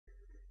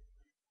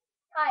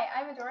Hi,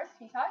 I'm Adora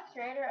Speacock,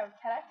 curator of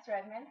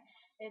TEDxRedmond.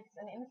 It's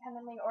an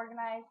independently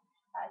organized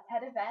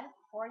TED event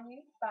for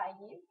youth by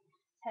youth.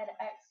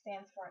 TEDx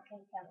stands for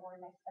Independently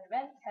Organized TED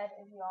Event. TED,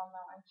 as you all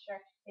know, I'm sure,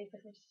 is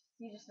the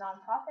prestigious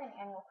nonprofit and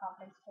annual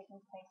conference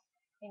taking place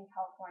in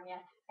California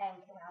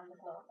and around the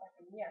globe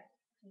every year.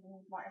 If you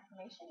need more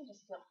information,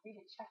 just feel free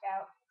to check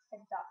out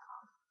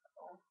TED.com.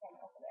 The link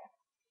over there.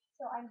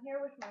 So I'm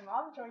here with my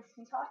mom, Joyce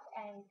Speacock,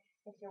 and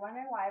if you're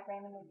wondering why I've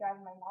randomly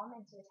dragged my mom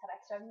into a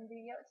TEDxRedmond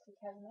video, it's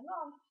because my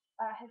mom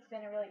has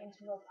been a really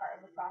integral part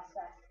of the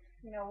process.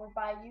 You know, we're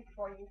by youth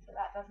for youth, but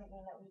that doesn't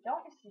mean that we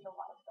don't receive a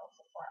lot of bill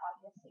support,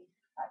 obviously.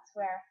 That's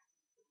where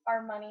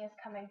our money is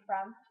coming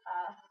from.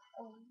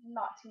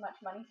 Not too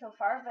much money so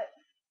far, but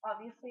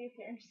obviously if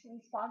you're interested in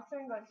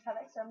sponsoring, go to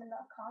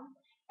TEDxRedmond.com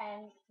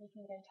and you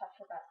can get in touch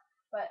with us.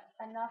 But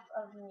enough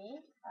of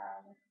me.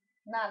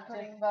 Not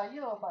just about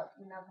you, but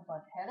enough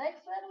about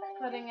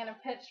TEDxRedmond. Putting in a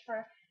pitch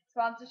for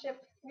sponsorship.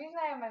 The reason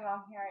I have my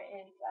mom here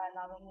is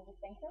not only to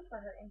thank her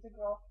for her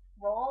integral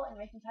role in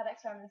making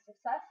TEDxRedmond a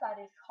success, that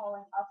is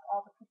calling up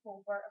all the people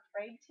we're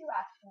afraid to,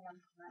 asking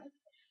them for money,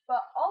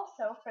 but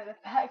also for the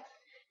fact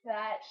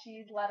that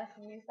she's let us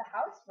use the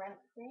house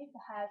rent-free to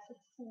have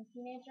 16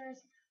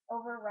 teenagers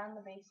over around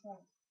the basement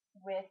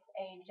with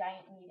a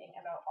giant meeting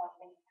about all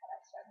things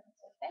TEDxRedmond.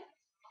 So thanks.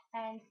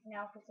 And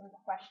now for some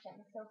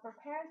questions. So for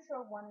parents who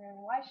are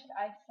wondering, why should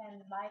I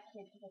send my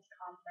kid to this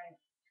conference?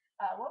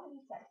 What would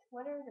you say?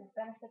 What are the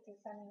benefits of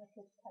sending your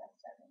kids to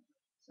TEDx?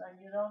 So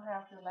you don't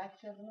have to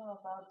lecture them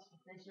about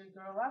they should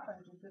grow up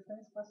and do good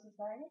things for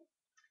society?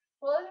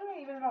 Well, isn't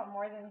it even about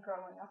more than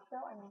growing up,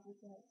 though? I mean,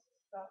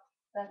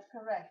 that's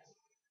correct.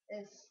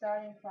 It's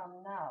starting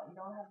from now. You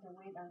don't have to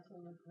wait until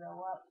you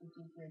grow up to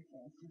do great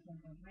things. You can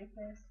do great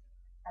things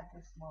at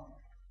this moment.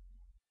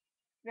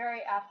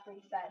 Very aptly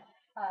said.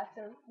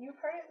 So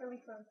you've heard it really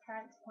from a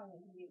parent's point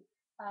of view.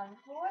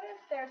 But what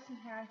if there's some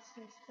parents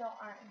who still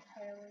aren't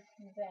entirely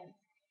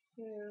convinced,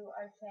 who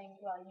are saying,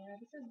 well, you know,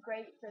 this is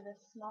great for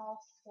this small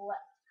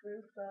select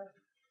group of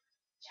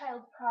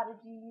child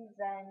prodigies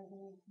and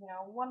these, you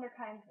know, wonder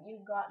kinds that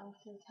you've gotten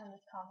to attend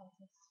this conference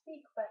and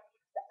speak, but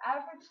the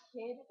average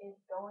kid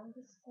is going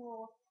to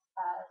school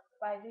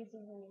 5 days a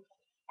week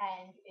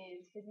and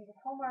is busy with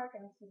homework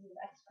and is busy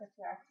with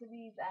extracurricular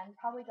activities and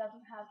probably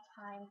doesn't have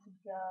time to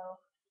go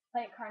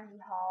play at Carnegie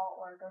Hall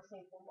or go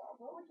save the world.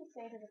 What would you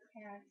say to the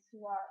parents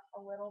who are a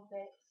little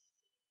bit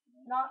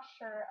not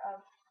sure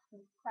of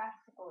the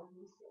practical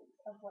uses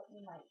of what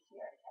you might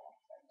hear at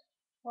TEDx?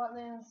 Well,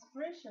 the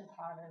inspiration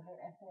part of it,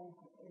 I think,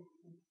 is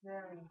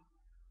very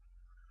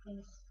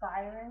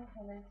inspiring,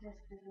 and they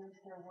just to use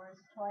their words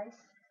twice.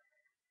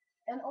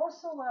 And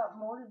also will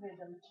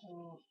motivate them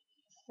to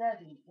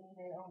study in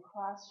their own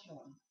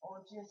classroom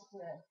or just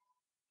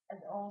at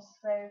their own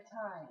spare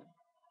time.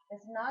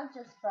 It's not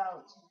just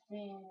about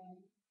being,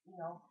 you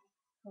know,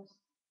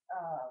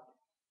 uh,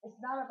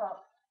 it's not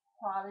about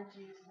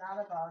prodigies, not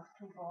about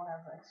people who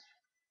have,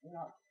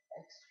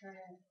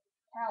 extreme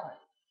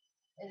talent.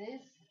 It is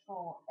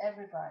for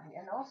everybody,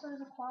 and also it's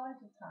a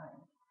quality time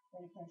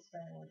that you can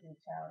spend with your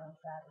child on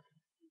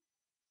Saturday.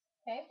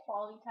 Okay,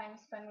 quality time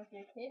spent with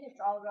your kid. It's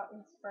all about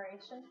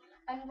inspiration.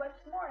 And what's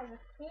more,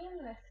 the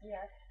theme this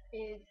year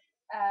is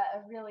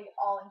a really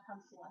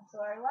all-encompassing one.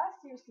 So our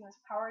last year's theme was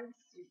Power of the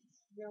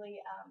Students.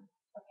 Really,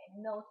 okay,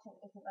 militant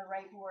isn't the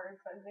right word,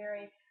 but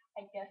very,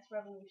 I guess,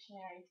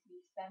 revolutionary to the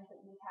extent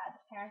that we had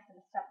the parents in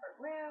a separate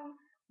room.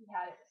 We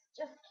had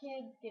just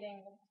kids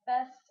getting the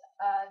best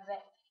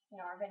that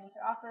our venue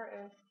could offer.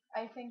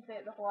 I think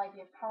that the whole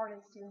idea of Power of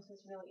the Students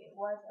was really, it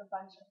was a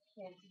bunch of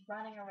kids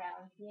running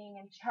around,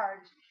 being in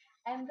charge,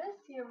 and this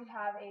year we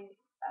have a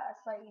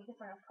slightly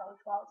different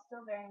approach. While it's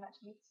still very much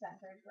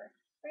youth-centered, we're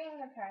bringing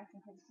the parents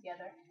and kids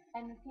together.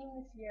 And the theme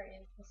this year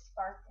is the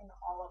spark in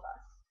all of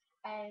us.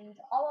 And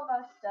all of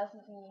us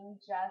doesn't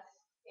mean just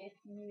if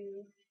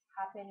you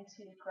happen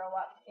to grow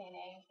up in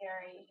a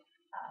very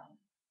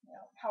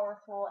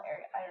powerful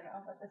area. I don't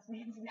know what this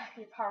means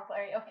exactly, powerful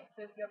area. Okay,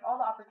 so if you have all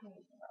the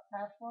opportunities in the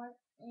world, for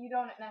you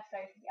don't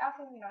necessarily have to be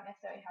affluent, you don't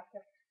necessarily have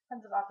to have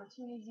tons of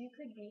opportunities. You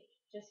could be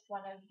just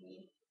one of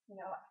the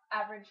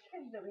average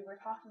kids that we were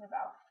talking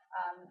about,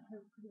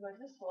 who goes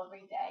to school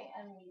every day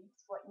and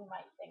leads what you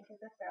might think is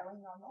a fairly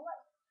normal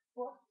life.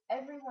 Well,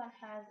 everyone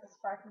has a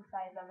spark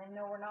inside them, and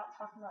no, we're not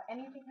talking about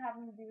anything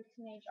having to do with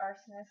teenage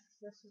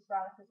arsonists. This was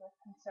brought up as a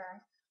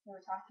concern. We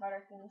were talking about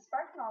our theme. The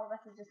spark in all of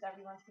us is just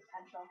everyone's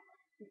potential.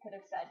 We could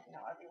have said,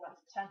 everyone's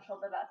potential,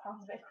 but that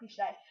sounds a bit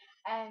cliche.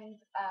 And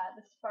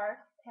the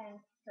spark can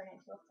turn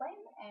into a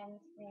flame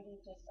and maybe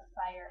just a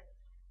fire.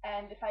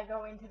 And if I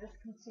go into this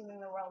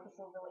consuming the world, this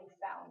will really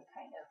sound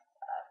kind of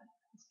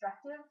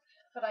destructive.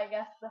 But I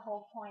guess the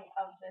whole point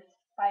of this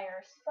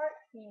fire spark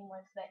theme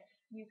was that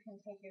you can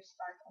take your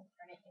spark and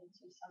turn it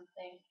into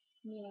something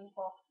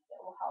meaningful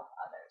that will help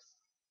others.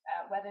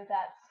 Whether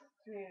that's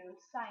through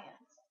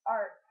science,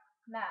 art,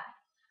 math,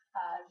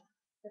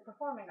 the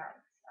performing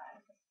arts. I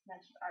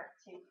mentioned art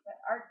too, but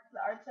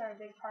the arts are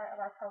a big part of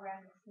our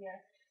program this year.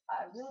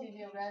 Really,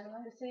 City of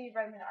Redmond. The City of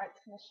Redmond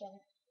Arts Commission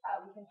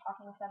we've been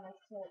talking with them as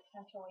to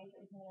potential ways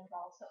that we can get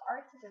involved. So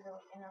arts is a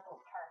really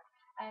integral part.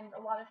 And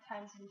a lot of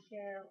times we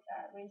hear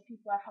ways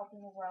people are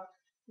helping the world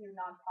through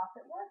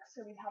nonprofit work.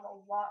 So we have a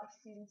lot of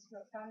students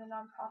who have founded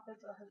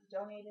nonprofits or have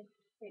donated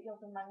great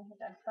deals of money,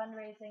 have done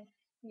fundraising.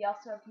 We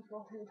also have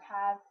people who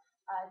have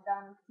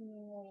done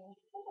seemingly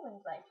simple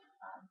things like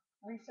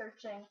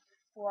researching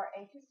for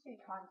a history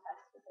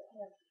contest that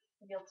have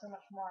revealed so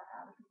much more.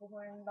 People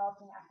who are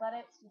involved in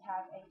athletics, we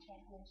have a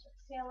championship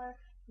sailor,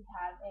 we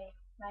have a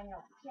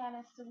 9-year-old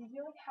pianist. So we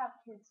really have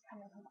kids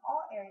coming from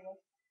all areas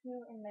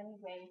who in many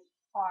ways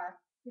are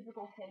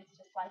typical kids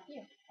just like you,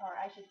 or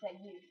I should say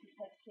you,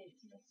 because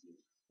kids,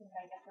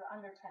 I guess are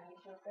under 10 years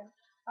old.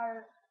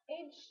 Our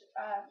age,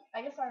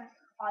 I guess our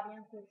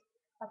audience is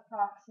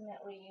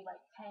approximately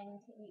like 10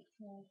 to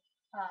 18.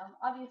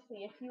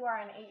 Obviously, if you are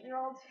an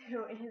 8-year-old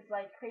who is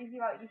like crazy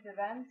about youth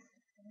events,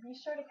 be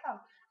sure to come.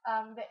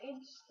 The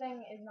age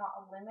thing is not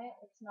a limit,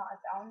 it's not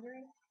a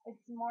boundary.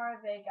 It's more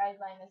of a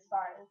guideline as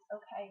far as,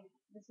 okay,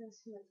 this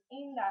is who it's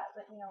aimed at.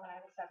 But when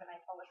I was 7,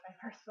 I published my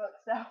first book,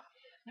 so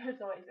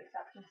there's always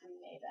exceptions to be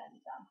made. And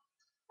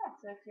yeah,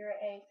 so if you're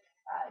a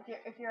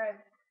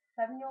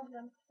 7-year-old,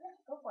 then yeah,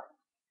 go for it.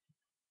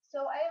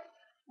 So I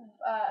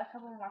have a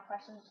couple more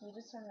questions to you,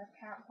 just from the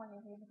parent point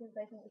of view, because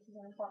I think this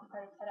is an important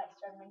part of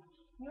TEDxRedmond.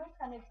 You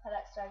attended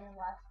TEDxRedmond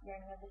last year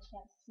and you had the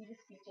chance to see the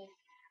speeches,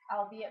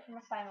 albeit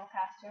from a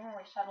simulcast room where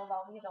we shuttled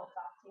all the adults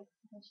off to.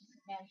 I think she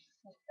managed to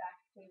sneak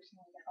backstage to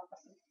help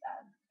us with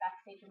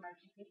backstage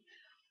emergencies.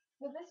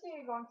 But this year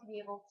you're going to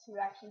be able to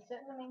actually sit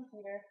in the main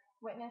theater,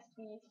 witness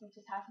the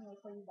speeches happening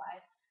before you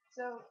live.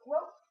 So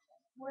what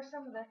were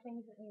some of the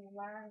things that you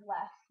learned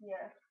last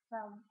year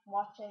from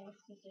watching the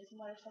speeches,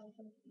 and what are some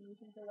things that you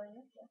think you learned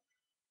this year?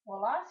 Well,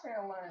 last year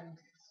I learned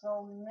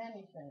so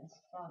many things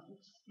from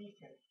each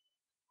speaker.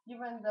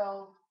 Even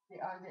though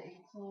they are under 18,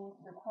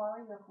 the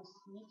quality of the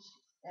speech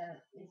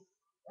is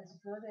as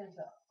good as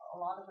a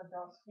lot of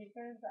adult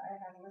speakers that I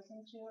have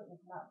listened to,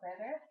 if not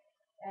better.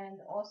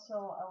 And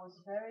also, I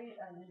was very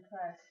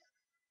impressed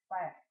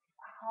by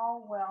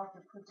how well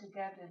they put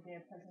together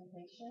their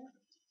presentation.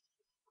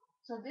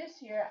 So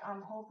this year,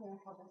 I'm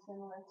hoping for the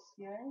similar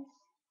experience.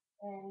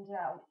 And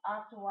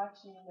after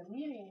watching the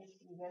meetings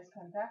you guys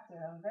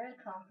conducted, I'm very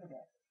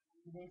confident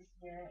this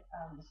year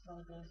it's going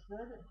to go as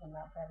good, if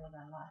not better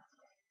than last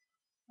year.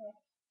 Okay.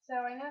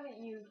 So I know that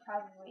you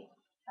probably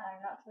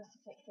are not supposed to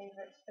pick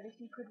favorites, but if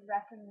you could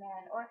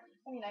recommend, or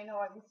I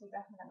know obviously you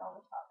recommend all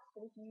the talks,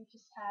 but if you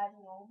just had,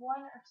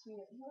 one or two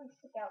that really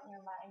stick out in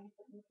your mind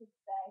that you could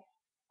say,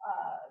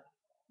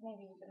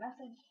 maybe the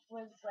message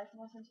was like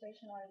most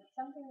inspirational, or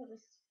something that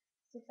just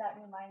sticks out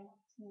in your mind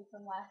to you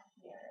from last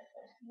year. If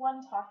there's one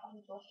talk that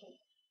people should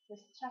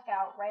just check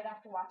out right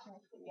after watching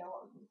this video,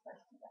 what would be the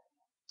first thing?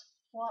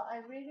 Well,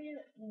 I really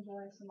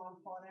enjoy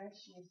Simone Porter.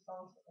 She is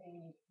both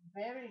a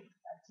very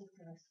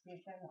articulate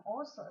speaker and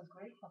also a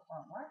great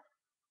performer.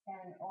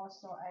 And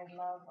also, I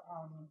love,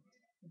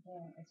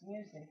 again, its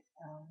music.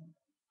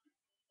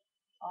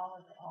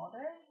 Olive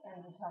Alder,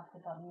 and we talked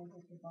about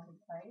music before he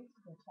plays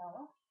the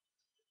cello.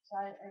 So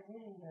I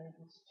really enjoyed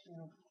this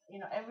too.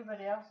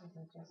 Everybody else's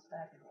is just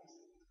fabulous.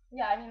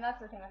 Yeah, that's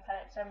the thing with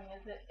TEDx.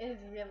 Is it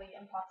is really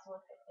impossible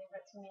to pick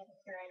favorites for me as a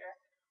curator.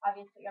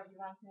 Obviously,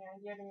 everyone's near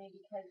and dear to me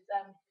because,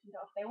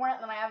 if they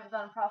weren't, then I haven't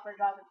done a proper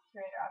job as a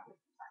curator.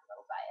 Obviously, I'm a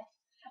little biased.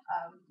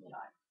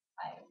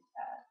 I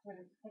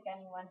wouldn't pick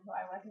anyone who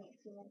I wasn't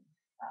too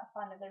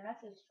fond of their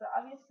message. But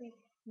obviously,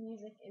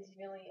 music is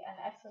really an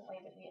excellent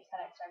way that we at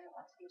TEDx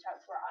want to reach out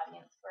to our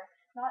audience. We're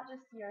not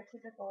just your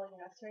typical,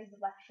 series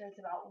of lectures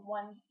about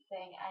one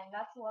thing. And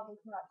that's the lovely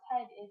thing about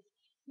TED is,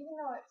 even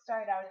though it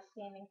started out as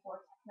standing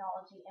for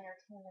technology,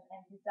 entertainment,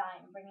 and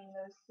design, bringing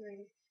those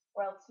three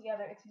worlds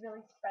together, it's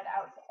really spread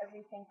out to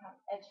everything from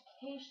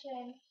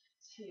education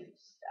to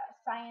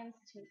science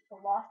to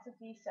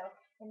philosophy. So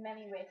in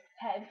many ways,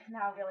 TED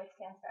now really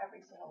stands for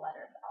every single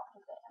letter of the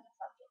alphabet and the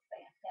subjects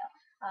they entail.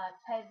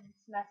 TED's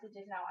message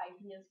is now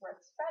ideas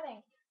worth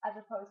spreading, as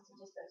opposed to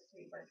just those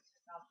three words,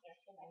 technology,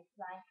 entertainment, and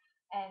design.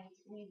 And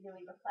we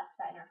really reflect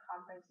that in our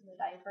conference and the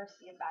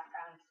diversity of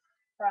backgrounds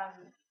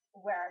from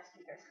where our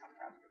speakers come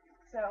from.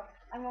 So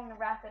I'm going to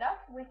wrap it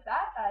up with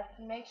that.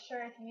 Make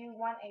sure if you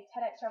want a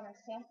TEDxRedmond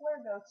sampler,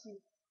 go to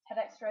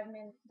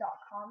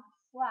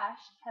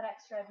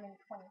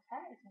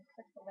TEDxRedmond.com/TEDxRedmond2010. You can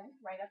click the link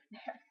right up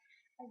there.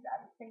 I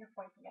got a finger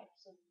pointing, I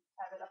should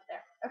have it up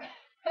there. Okay.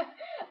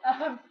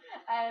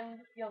 And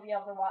you'll be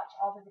able to watch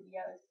all the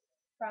videos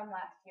from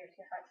last year to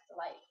your heart's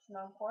delight.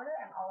 Simone Porter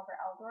and Oliver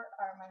Eldor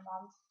are my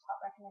mom's top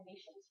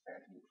recommendations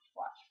for you to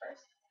watch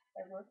first.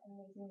 They're both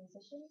amazing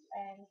musicians,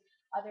 and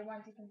other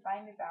ones you can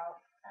find about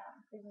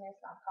business,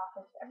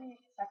 nonprofits, every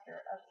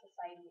sector of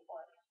society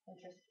or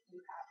interest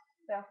you have.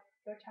 So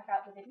go check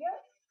out the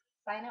videos.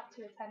 Sign up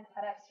to attend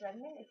TEDx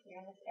Redmond if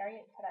you're in this area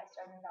at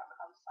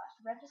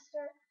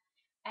TEDxRedmond.com/register,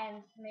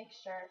 and make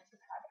sure to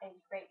have a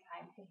great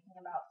time thinking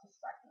about the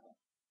sparking